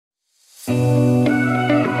I'm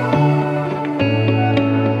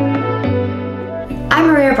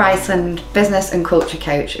Bryceland, business and culture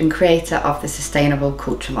coach and creator of the Sustainable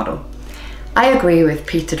Culture Model. I agree with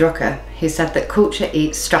Peter Drucker, who said that culture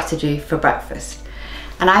eats strategy for breakfast.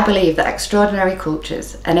 And I believe that extraordinary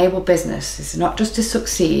cultures enable businesses not just to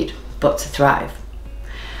succeed, but to thrive.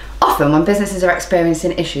 Often when businesses are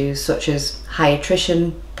experiencing issues such as high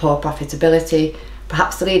attrition, poor profitability,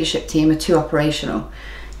 perhaps the leadership team are too operational,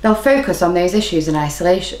 they'll focus on those issues in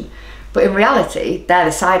isolation. But in reality, they're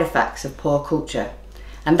the side effects of poor culture.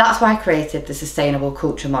 And that's why I created the Sustainable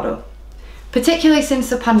Culture Model. Particularly since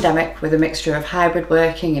the pandemic, with a mixture of hybrid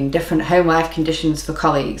working and different home life conditions for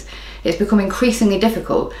colleagues, it's become increasingly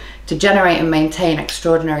difficult to generate and maintain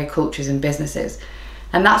extraordinary cultures in businesses.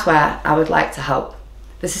 And that's where I would like to help.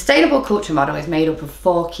 The Sustainable Culture Model is made up of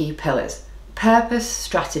 4 key pillars: purpose,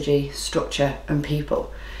 strategy, structure, and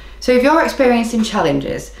people. So if you're experiencing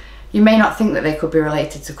challenges, you may not think that they could be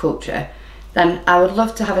related to culture, then I would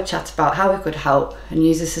love to have a chat about how we could help and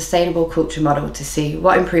use the Sustainable Culture Model to see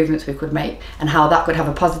what improvements we could make and how that could have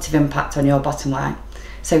a positive impact on your bottom line.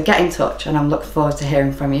 So get in touch and I'm looking forward to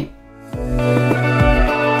hearing from you.